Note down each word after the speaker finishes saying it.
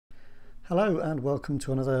Hello and welcome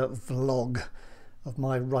to another vlog of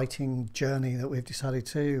my writing journey that we've decided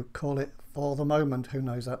to call it for the moment. Who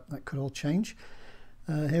knows, that could all change.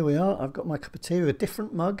 Here we are. I've got my cup of tea with a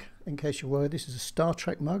different mug, in case you're worried. This is a Star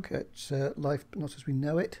Trek mug. It's Life But Not As We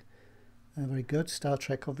Know It. Very good. Star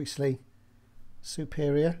Trek, obviously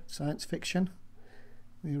superior science fiction.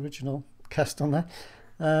 The original cast on there.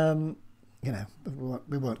 You know,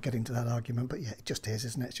 we won't get into that argument, but yeah, it just is,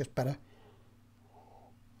 isn't it? It's just better.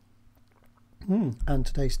 And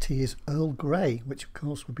today's tea is Earl Grey, which of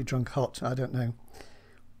course would be drunk hot. I don't know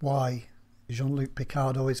why Jean-Luc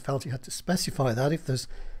Picard always felt he had to specify that. If there's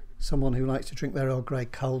someone who likes to drink their Earl Grey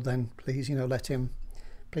cold, then please, let him.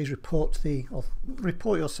 Please report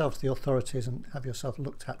yourself to the authorities and have yourself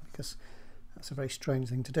looked at, because that's a very strange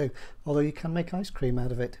thing to do. Although you can make ice cream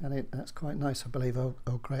out of it, and that's quite nice, I believe. Earl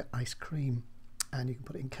Grey ice cream, and you can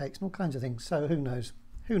put it in cakes and all kinds of things. So who knows?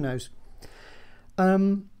 Who knows?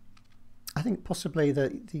 I think possibly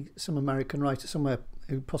some American writer somewhere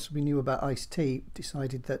who possibly knew about iced tea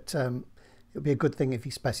decided that it would be a good thing if he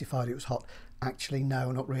specified it was hot. Actually,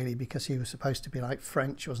 no, not really, because he was supposed to be like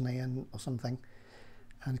French, wasn't he, or something.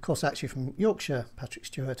 And of course, actually from Yorkshire, Patrick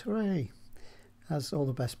Stewart, hooray, as all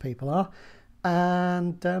the best people are.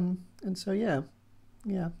 And so yeah,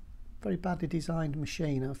 very badly designed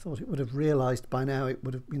machine. I thought it would have realised by now. It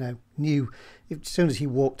would have, knew. As soon as he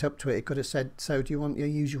walked up to it, it could have said, "So, do you want your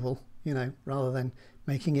usual?" Rather than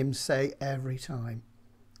making him say every time,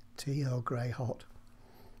 "Tea Earl Grey hot,"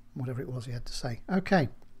 whatever it was he had to say. Okay,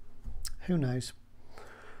 who knows?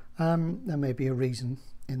 There may be a reason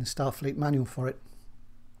in the Starfleet manual for it.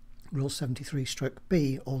 Rule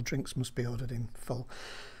 73/B: all drinks must be ordered in full.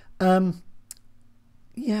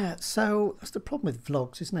 Yeah, so that's the problem with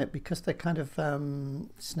vlogs, isn't it? Because they're kind of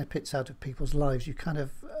snippets out of people's lives. You're kind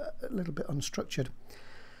of a little bit unstructured.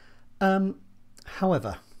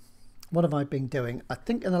 However, what have I been doing? I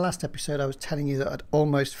think in the last episode I was telling you that I'd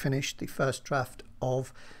almost finished the first draft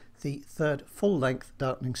of the third full-length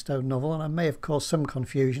Darkening Stone novel, and I may have caused some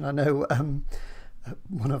confusion. I know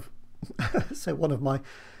one of my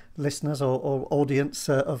listeners or audience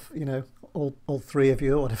of all three of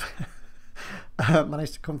you or whatever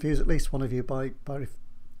managed to confuse at least one of you by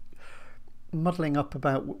muddling up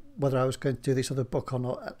about whether I was going to do this other book or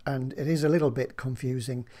not, and it is a little bit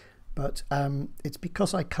confusing. But it's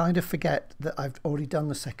because I kind of forget that I've already done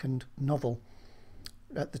the second novel.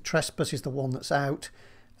 The Trespass is the one that's out,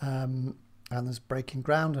 and there's Breaking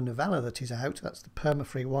Ground, a novella that is out. That's the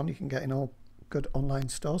perma-free one you can get in all good online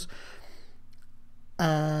stores.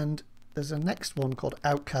 And there's a next one called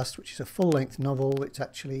Outcast, which is a full-length novel. It's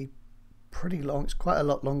actually pretty long. It's quite a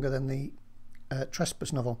lot longer than the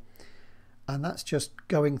Trespass novel. And that's just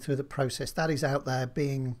going through the process. That is out there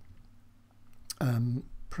being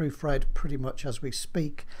proofread pretty much as we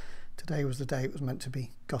speak. Today was the day it was meant to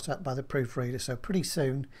be got at by the proofreader, so pretty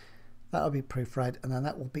soon that'll be proofread, and then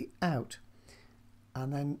that will be out,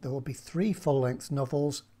 and then there will be 3 full-length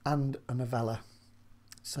novels and a novella,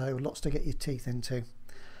 so lots to get your teeth into.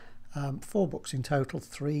 4 books in total,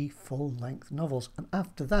 3 full-length novels, and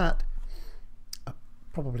after that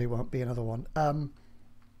probably won't be another one.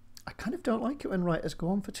 I kind of don't like it when writers go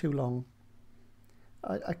on for too long.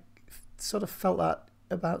 I sort of felt that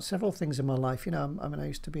about several things in my life. I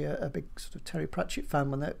used to be a big sort of Terry Pratchett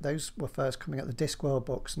fan when those were first coming out, the Discworld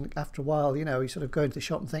books, and after a while, you sort of go into the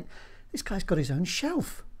shop and think, this guy's got his own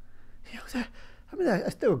shelf.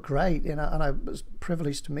 They were great, and I was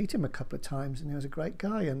privileged to meet him a couple of times, and he was a great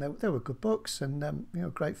guy, and they were good books, and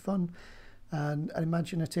great fun, and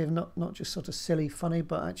imaginative, not just sort of silly, funny,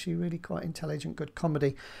 but actually really quite intelligent, good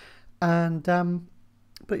comedy. And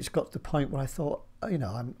but it's got to the point where I thought,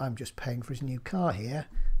 I'm just paying for his new car here.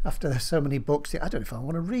 After there's so many books, I don't know if I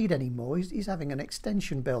want to read anymore. He's having an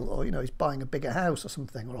extension bill, or he's buying a bigger house or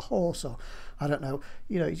something, or a horse, or I don't know.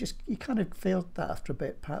 You kind of feel that after a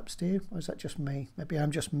bit, perhaps, do you? Or is that just me? Maybe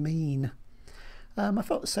I'm just mean. I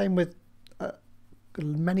felt the same with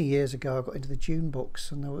many years ago. I got into the Dune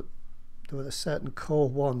books, and there were the certain core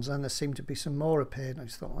ones, and there seemed to be some more appeared. And I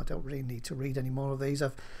just thought, I don't really need to read any more of these.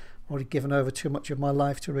 I've already given over too much of my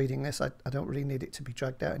life to reading this. I don't really need it to be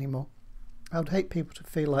dragged out anymore. I would hate people to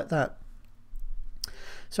feel like that.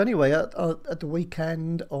 So anyway, at the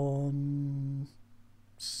weekend, on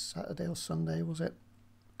Saturday or Sunday, was it?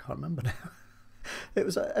 Can't remember now. It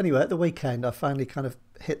was anyway, at the weekend I finally kind of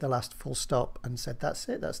hit the last full stop and said, that's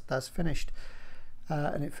it, that's finished.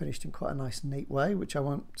 And it finished in quite a nice, neat way, which I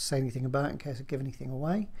won't say anything about in case I give anything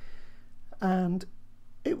away. And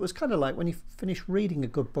it was kind of like when you finish reading a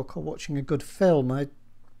good book or watching a good film, I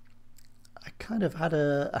kind of had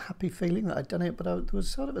a happy feeling that I'd done it, but there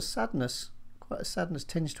was sort of a sadness quite a sadness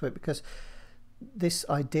tinge to it, because this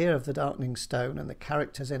idea of the Darkening Stone and the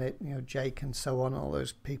characters in it, you know, Jake and so on, all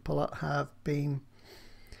those people have been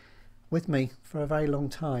with me for a very long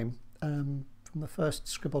time, from the first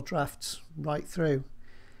scribbled drafts right through.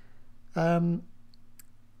 And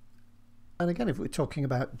again, if we're talking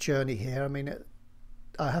about journey here, I mean,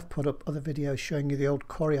 I have put up other videos showing you the old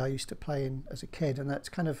quarry I used to play in as a kid, and that's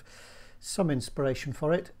kind of some inspiration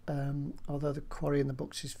for it, although the quarry in the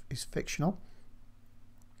books is fictional.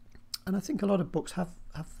 And I think a lot of books have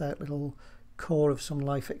that little core of some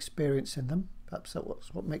life experience in them. Perhaps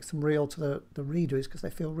that's what makes them real to the reader, is because they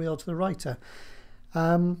feel real to the writer.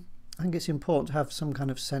 I think it's important to have some kind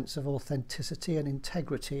of sense of authenticity and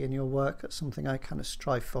integrity in your work. That's something I kind of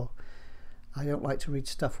strive for. I don't like to read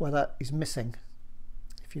stuff where that is missing,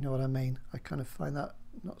 if you know what I mean. I kind of find that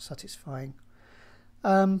not satisfying.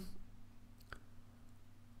 And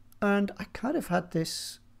I kind of had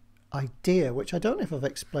this idea, which I don't know if I've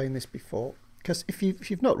explained this before, because if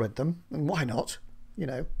you've not read them, then why not? You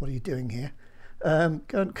know, what are you doing here? Go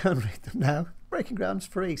and read them now. Breaking Ground's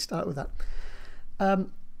free. Start with that.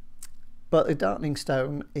 But the Darkening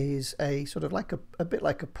Stone is a sort of like a bit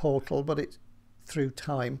like a portal, but it's through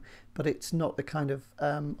time. But it's not the kind of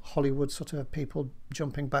Hollywood sort of people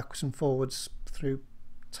jumping backwards and forwards through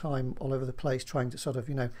time all over the place, trying to sort of,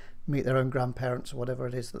 you know, meet their own grandparents or whatever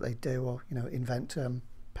it is that they do, or, you know, invent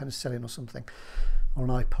penicillin or something, or an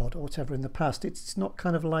iPod or whatever in the past. It's not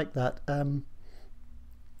kind of like that. I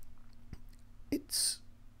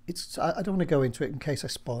don't want to go into it in case I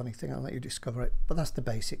spoil anything. I'll let you discover it, but that's the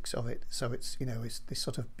basics of it. So it's, you know, it's this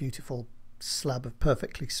sort of beautiful slab of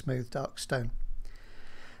perfectly smooth dark stone,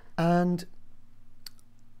 and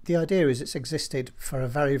the idea is it's existed for a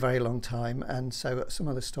very, very long time. And so some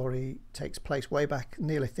of the story takes place way back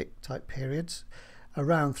Neolithic type periods,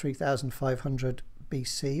 around 3500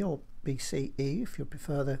 BC or BCE, if you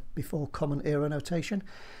prefer the before Common Era notation.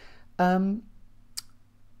 And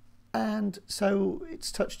so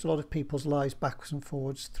it's touched a lot of people's lives backwards and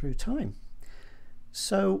forwards through time.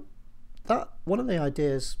 So that one of the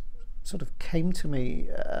ideas sort of came to me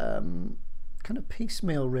kind of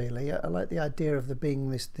piecemeal, really. I like the idea of there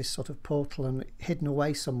being this sort of portal and hidden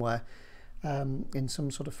away somewhere in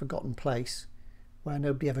some sort of forgotten place where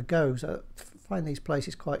nobody ever goes. I find these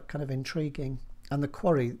places quite kind of intriguing, and the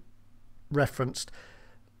quarry referenced,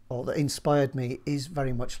 or that inspired me, is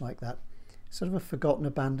very much like that. Sort of a forgotten,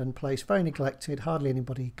 abandoned place, very neglected, hardly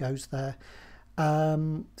anybody goes there.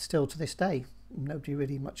 Still to this day, nobody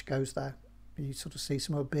really much goes there. You sort of see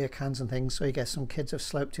some old beer cans and things, so you guess some kids have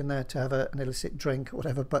sloped in there to have an illicit drink or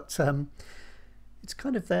whatever, but it's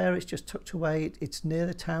kind of there, it's just tucked away. It's near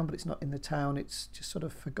the town, but it's not in the town. It's just sort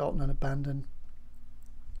of forgotten and abandoned.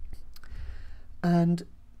 And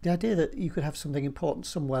the idea that you could have something important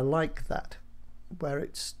somewhere like that, where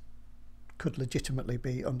it's could legitimately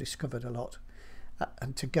be undiscovered a lot,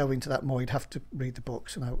 and to go into that more, you'd have to read the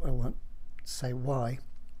books, and I won't say why.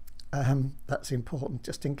 That's important,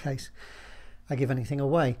 just in case I give anything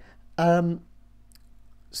away.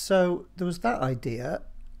 So there was that idea,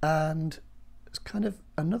 and it's kind of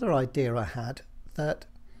another idea I had, that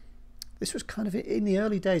this was kind of in the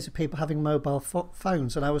early days of people having mobile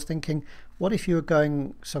phones, and I was thinking, what if you were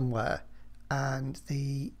going somewhere and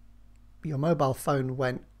your mobile phone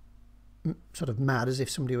went sort of mad, as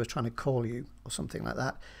if somebody was trying to call you or something like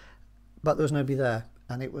that, but there was nobody there,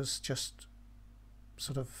 and it was just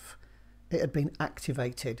sort of, it had been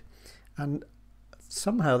activated. And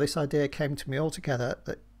somehow this idea came to me altogether,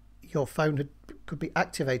 that your phone could be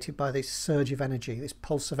activated by this surge of energy, this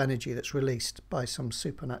pulse of energy that's released by some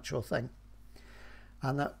supernatural thing,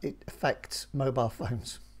 and that it affects mobile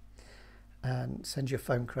phones and sends your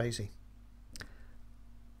phone crazy.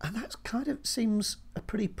 And that kind of seems a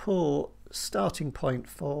pretty poor starting point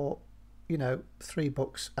for, you know, 3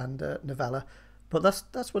 books and a novella. But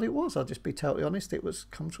that's what it was. I'll just be totally honest. It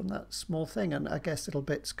comes from that small thing, and I guess little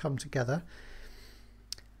bits come together.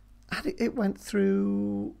 And it went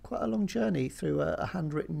through quite a long journey, through a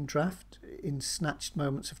handwritten draft in snatched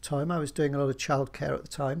moments of time. I was doing a lot of childcare at the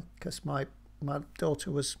time, because my daughter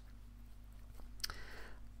was,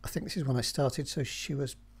 I think this is when I started, so she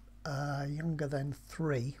was younger than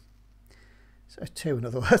 3, so 2 in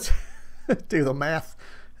other words. Do the math,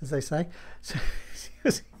 as they say. So she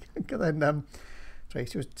was younger than 3.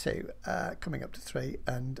 She was 2, coming up to 3,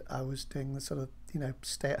 and I was doing the sort of, you know,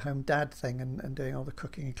 stay-at-home dad thing, and doing all the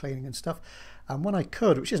cooking and cleaning and stuff. And when I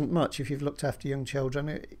could, which isn't much if you've looked after young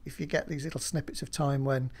children, if you get these little snippets of time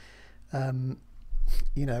when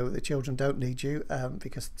you know, the children don't need you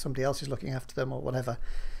because somebody else is looking after them or whatever.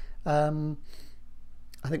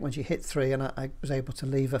 I think when she hit 3, and I was able to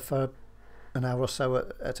leave her for an hour or so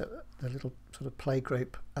at a little sort of play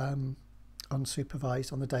group,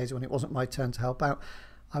 unsupervised on the days when it wasn't my turn to help out,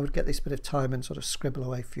 I would get this bit of time and sort of scribble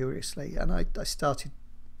away furiously. And I started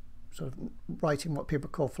sort of writing what people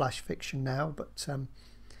call flash fiction now, but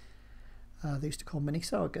they used to call mini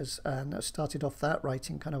sagas. And I started off that,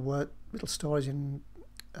 writing kind of little stories in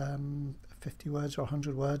 50 words or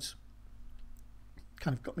 100 words.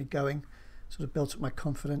 Kind of got me going, sort of built up my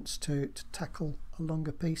confidence to tackle a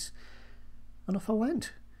longer piece. And off I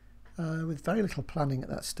went, with very little planning at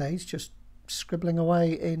that stage, just scribbling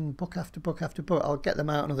away in book after book after book. I'll get them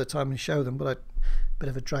out another time and show them, but a bit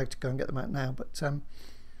of a drag to go and get them out now. But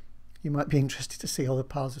you might be interested to see all the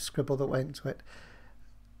piles of scribble that went into it.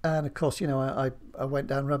 And of course, you know, I went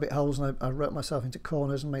down rabbit holes, and I wrote myself into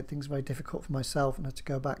corners and made things very difficult for myself, and had to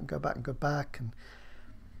go back and go back and go back, and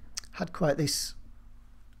had quite this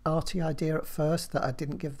arty idea at first that I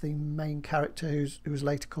didn't give the main character, who was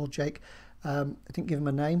later called Jake. I didn't give him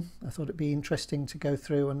a name. I thought it'd be interesting to go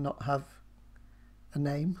through and not have a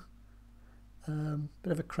name.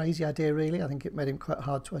 Bit of a crazy idea, really. I think it made him quite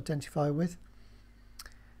hard to identify with.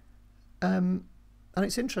 And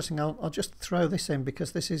it's interesting. I'll just throw this in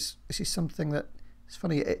because this is something that it's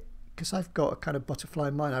funny, because I've got a kind of butterfly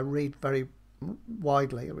mind. I read very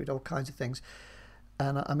widely. I read all kinds of things,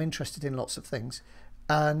 and I'm interested in lots of things.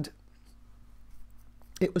 And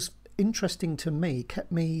it was interesting to me,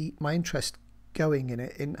 kept my interest going in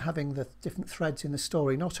it, in having the different threads in the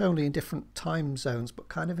story, not only in different time zones, but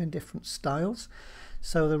kind of in different styles.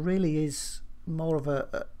 So there really is more of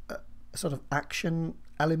a sort of action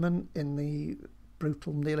element in the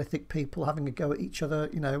brutal Neolithic people having a go at each other,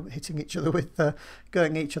 you know, hitting each other with,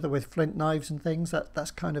 going at each other with flint knives and things.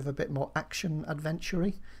 That's kind of a bit more action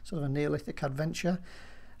adventure-y, sort of a Neolithic adventure.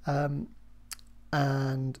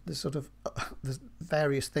 And there's sort of there's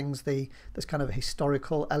various things. There's kind of a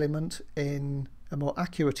historical element, in a more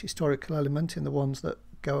accurate historical element in the ones that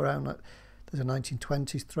go around. There's a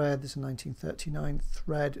 1920s thread, there's a 1939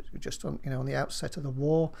 thread, just on, you know, on the outset of the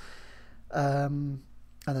war, and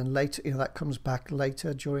then later, you know, that comes back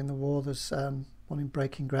later during the war. There's one in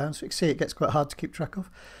Breaking Ground, so you can see it gets quite hard to keep track of.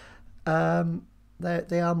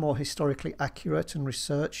 They are more historically accurate and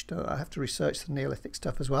researched. I have to research the Neolithic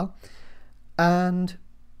stuff as well. And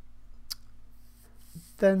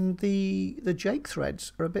then the Jake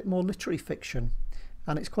threads are a bit more literary fiction,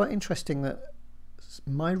 and it's quite interesting that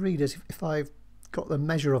my readers, if I've got the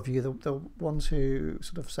measure of you, the ones who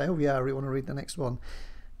sort of say, oh yeah, I really want to read the next one,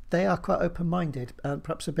 they are quite open-minded, and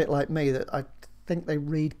perhaps a bit like me, that I think they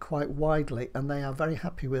read quite widely, and they are very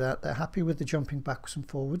happy with that. They're happy with the jumping backwards and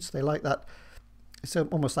forwards. They like that. It's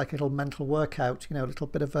almost like a little mental workout, you know, a little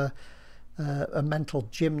bit of a mental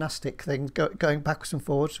gymnastic thing, going backwards and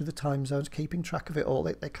forwards through the time zones, keeping track of it all.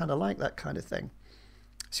 They kind of like that kind of thing.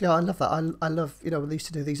 So yeah, I love that. I love, you know, we used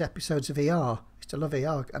to do these episodes of ER. I used to love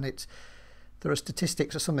ER, and there are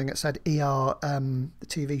statistics or something that said ER, the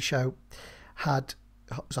TV show, it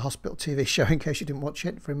was a hospital TV show, in case you didn't watch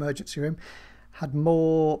it, for emergency room, had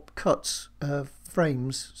more cuts of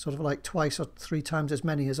frames, sort of like 2 or 3 times as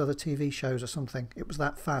many as other TV shows or something. It was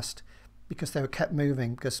that fast, because they were kept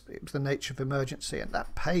moving, because it was the nature of emergency, and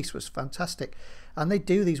that pace was fantastic. And they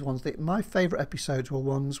do these ones. My favourite episodes were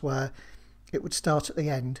ones where it would start at the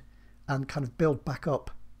end and kind of build back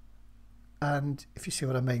up, and if you see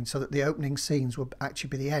what I mean, so that the opening scenes would actually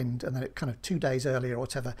be the end, and then it kind of 2 days earlier or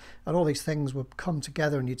whatever, and all these things would come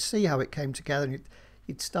together, and you'd see how it came together, and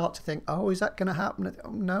you'd start to think, oh, is that going to happen? And, oh,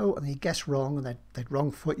 no, and then you guess wrong, and they'd wrong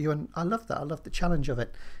foot you, and I love that. I love the challenge of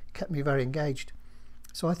it. It kept me very engaged.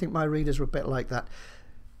 So I think my readers were a bit like that.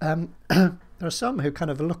 There are some who kind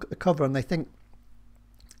of look at the cover and they think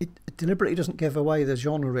it deliberately doesn't give away the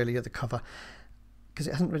genre really of the cover, because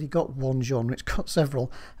it hasn't really got one genre, it's got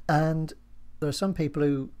several. And there are some people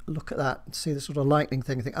who look at that and see the sort of lightning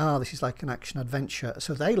thing and think, this is like an action adventure.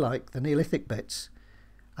 So they like the Neolithic bits,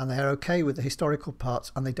 and they're okay with the historical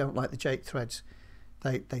parts, and they don't like the Jake threads.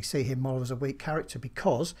 They see him more as a weak character,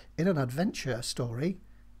 because in an adventure story,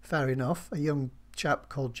 fair enough, a young chap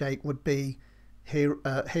called Jake would be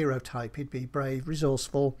hero type. He'd be brave,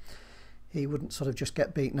 resourceful. He wouldn't sort of just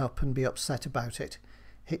get beaten up and be upset about it.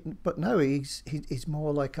 But no, he's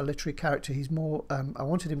more like a literary character. He's more, I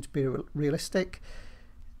wanted him to be realistic.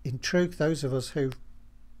 In truth, most of us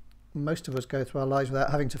go through our lives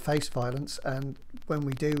without having to face violence, and when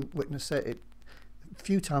we do witness it, a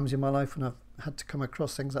few times in my life when I've had to come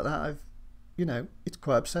across things like that, it's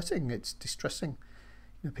quite upsetting. It's distressing.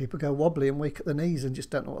 You know, people go wobbly and weak at the knees and just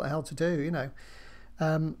don't know what the hell to do, you know.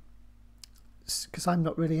 Because I'm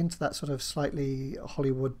not really into that sort of slightly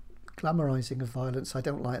Hollywood glamorizing of violence. I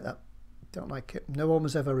don't like that Don't like it. No one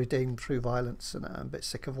was ever redeemed through violence, and I'm a bit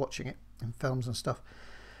sick of watching it in films and stuff.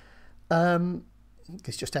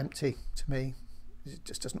 It's just empty to me. It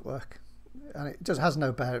just doesn't work, and it just has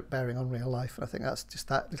no bearing on real life. And I think that's just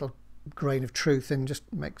that little grain of truth, and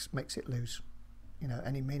just makes it lose,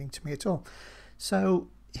 any meaning to me at all. So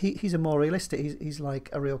he's a more realistic. He's like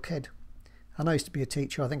a real kid. And I used to be a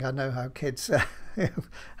teacher. I think I know how kids had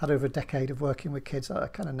over a decade of working with kids. I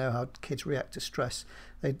kind of know how kids react to stress.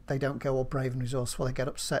 They don't go all brave and resourceful. They get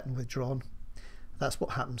upset and withdrawn. That's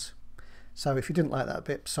what happens. So if you didn't like that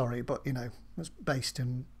bit, sorry, but it's based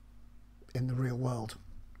in the real world,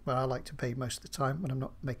 where I like to be most of the time when I'm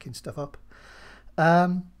not making stuff up.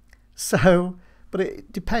 But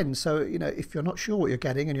it depends. So if you're not sure what you're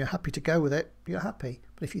getting and you're happy to go with it, you're happy.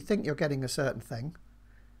 But if you think you're getting a certain thing,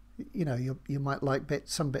 you might like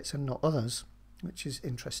some bits and not others, which is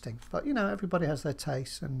interesting. But everybody has their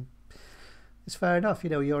tastes, and it's fair enough.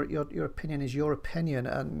 Your opinion is your opinion,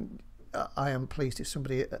 and I am pleased if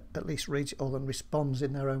somebody at least reads it all and responds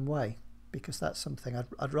in their own way, because that's something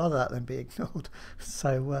I'd rather that than be ignored.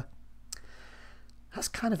 So that's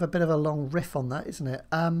kind of a bit of a long riff on that, isn't it?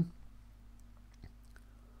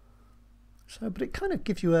 But it kind of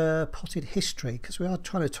gives you a potted history, because we are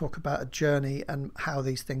trying to talk about a journey and how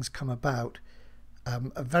these things come about.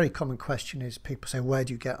 A very common question is, people say, where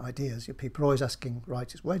do you get ideas? People are always asking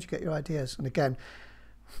writers, where do you get your ideas? And again,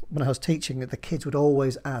 when I was teaching, the kids would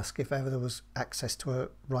always ask if ever there was access to a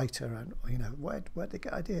writer, and where they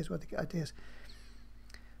get ideas,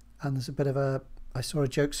 And there's a bit of I saw a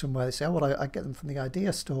joke somewhere. They say, oh, well, I get them from the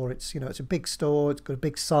idea store. It's it's a big store. It's got a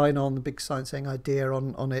big sign on, the big sign saying idea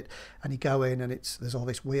on it. And you go in, and there's all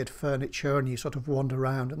this weird furniture, and you sort of wander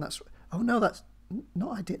around, and that's not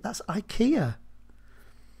idea. That's IKEA,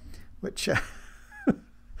 which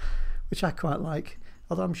which I quite like.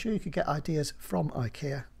 Although I'm sure you could get ideas from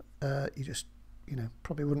IKEA. You just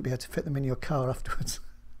probably wouldn't be able to fit them in your car afterwards.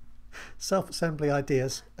 Self-assembly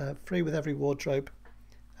ideas, free with every wardrobe,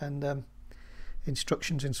 and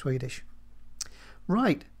instructions in Swedish.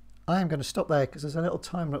 Right, I am going to stop there because there's a little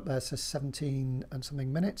timer up there that says 17 and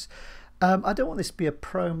something minutes. I don't want this to be a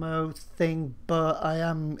promo thing, but I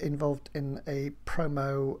am involved in a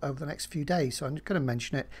promo over the next few days, so I'm going to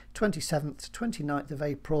mention it. 27th to 29th of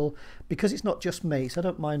April, because it's not just me, so I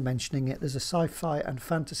don't mind mentioning it. There's a sci-fi and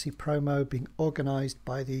fantasy promo being organised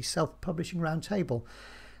by the Self-Publishing Roundtable.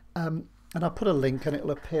 And I'll put a link, and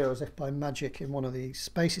it'll appear as if by magic in one of these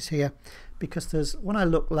spaces here, because when I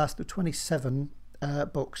looked last, there were 27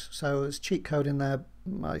 books. So there's Cheat Code in there,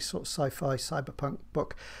 my sort of sci-fi cyberpunk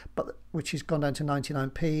book, but which has gone down to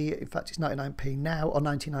 99p. In fact, it's 99p now, or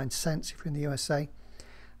 99 cents if you're in the USA,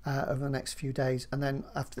 over the next few days. And then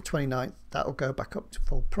after the 29th, that'll go back up to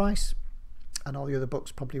full price, and all the other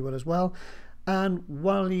books probably will as well. And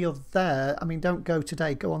while you're there, don't go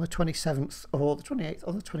today, go on the 27th or the 28th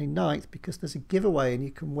or the 29th, because there's a giveaway and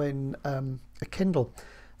you can win a Kindle.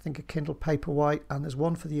 I think a Kindle Paperwhite, and there's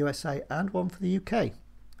one for the USA and one for the UK.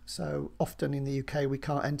 So often in the UK we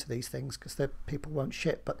can't enter these things because people won't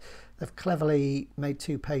ship, but they've cleverly made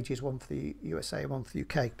 2 pages, one for the USA and one for the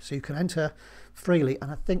UK. So you can enter freely,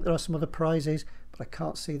 and I think there are some other prizes, but I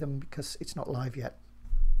can't see them because it's not live yet.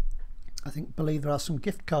 Believe there are some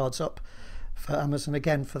gift cards up for Amazon,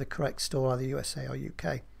 again for the correct store, either USA or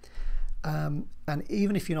UK. And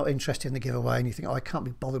even if you're not interested in the giveaway and you think, oh, I can't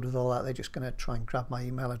be bothered with all that, they're just going to try and grab my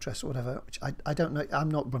email address or whatever, which I don't know,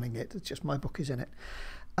 I'm not running it, it's just my book is in it,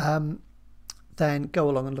 then go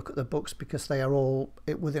along and look at the books, because they are all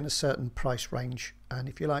within a certain price range. And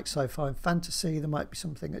if you like sci-fi and fantasy, there might be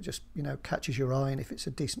something that just catches your eye, and if it's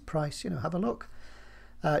a decent price, have a look.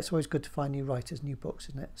 It's always good to find new writers, new books,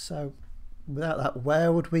 isn't it? So without that,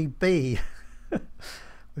 where would we be?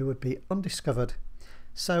 We would be undiscovered.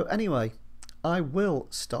 So anyway, I will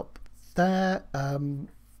stop there.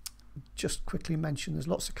 Just quickly mention there's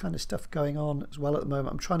lots of kind of stuff going on as well at the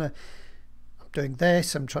moment. I'm doing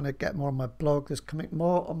this, I'm trying to get more on my blog. There's coming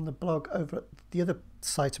more on the blog over at the other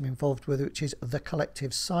site I'm involved with, which is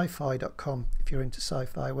thecollectivesci-fi.com. If you're into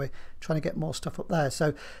sci-fi, we're trying to get more stuff up there,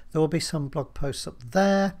 so there will be some blog posts up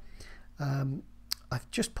there. I've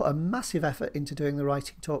just put a massive effort into doing the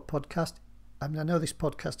Writing Talk podcast. I know this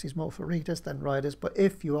podcast is more for readers than writers, but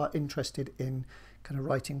if you are interested in kind of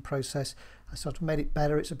writing process, I sort of made it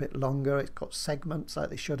better. It's a bit longer. It's got segments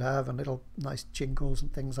like they should have, and little nice jingles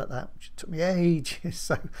and things like that, which took me ages.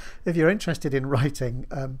 So if you're interested in writing,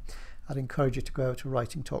 I'd encourage you to go over to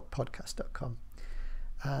writingtalkpodcast.com.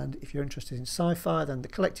 And if you're interested in sci-fi, then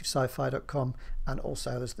thecollectivesci-fi.com, and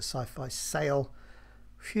also there's the sci-fi sale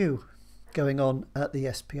going on at the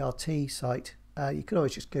SPRT site. You could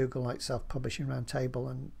always just Google like Self-Publishing Roundtable,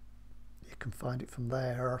 and can find it from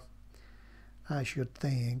there, as you'd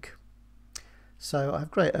think. So I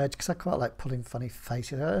have great urge, because I quite like pulling funny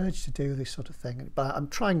faces. I urge to do this sort of thing, but I'm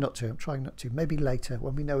trying not to. Maybe later,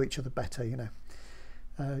 when we know each other better, you know,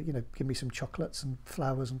 give me some chocolates and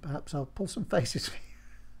flowers, and perhaps I'll pull some faces for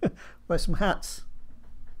you. Wear some hats.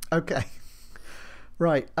 Okay.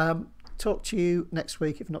 Right. Talk to you next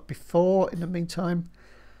week, if not before. In the meantime,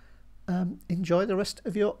 enjoy the rest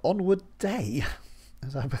of your onward day,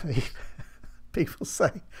 as I believe people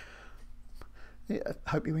say. I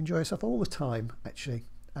hope you enjoy yourself all the time, actually.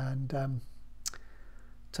 And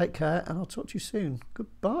take care, and I'll talk to you soon.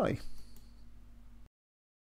 Goodbye.